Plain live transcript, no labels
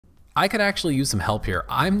I could actually use some help here.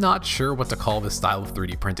 I'm not sure what to call this style of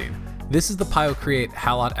 3D printing. This is the PioCreat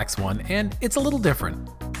Halot-X1, and it's a little different.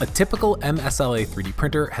 A typical MSLA 3D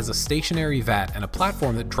printer has a stationary vat and a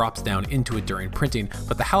platform that drops down into it during printing,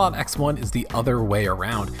 but the Halot-X1 is the other way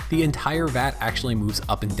around. The entire vat actually moves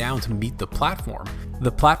up and down to meet the platform.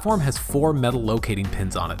 The platform has 4 metal locating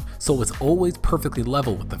pins on it, so it's always perfectly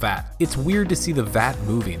level with the vat. It's weird to see the vat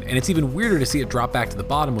moving, and it's even weirder to see it drop back to the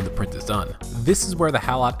bottom when the print is done. This is where the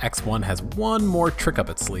Halot-X1 has one more trick up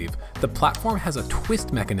its sleeve. The platform has a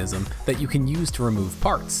twist mechanism that you can use to remove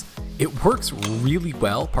parts. It works really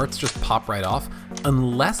well, parts just pop right off,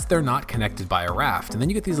 unless they're not connected by a raft, and then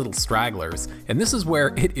you get these little stragglers, and this is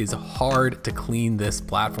where it is hard to clean this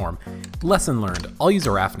platform. Lesson learned, I'll use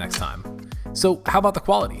a raft next time. So how about the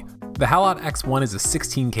quality? The Halot-X1 is a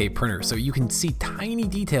 16K printer, so you can see tiny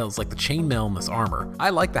details like the chainmail in this armor. I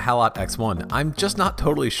like the Halot-X1, I'm just not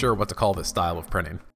totally sure what to call this style of printing.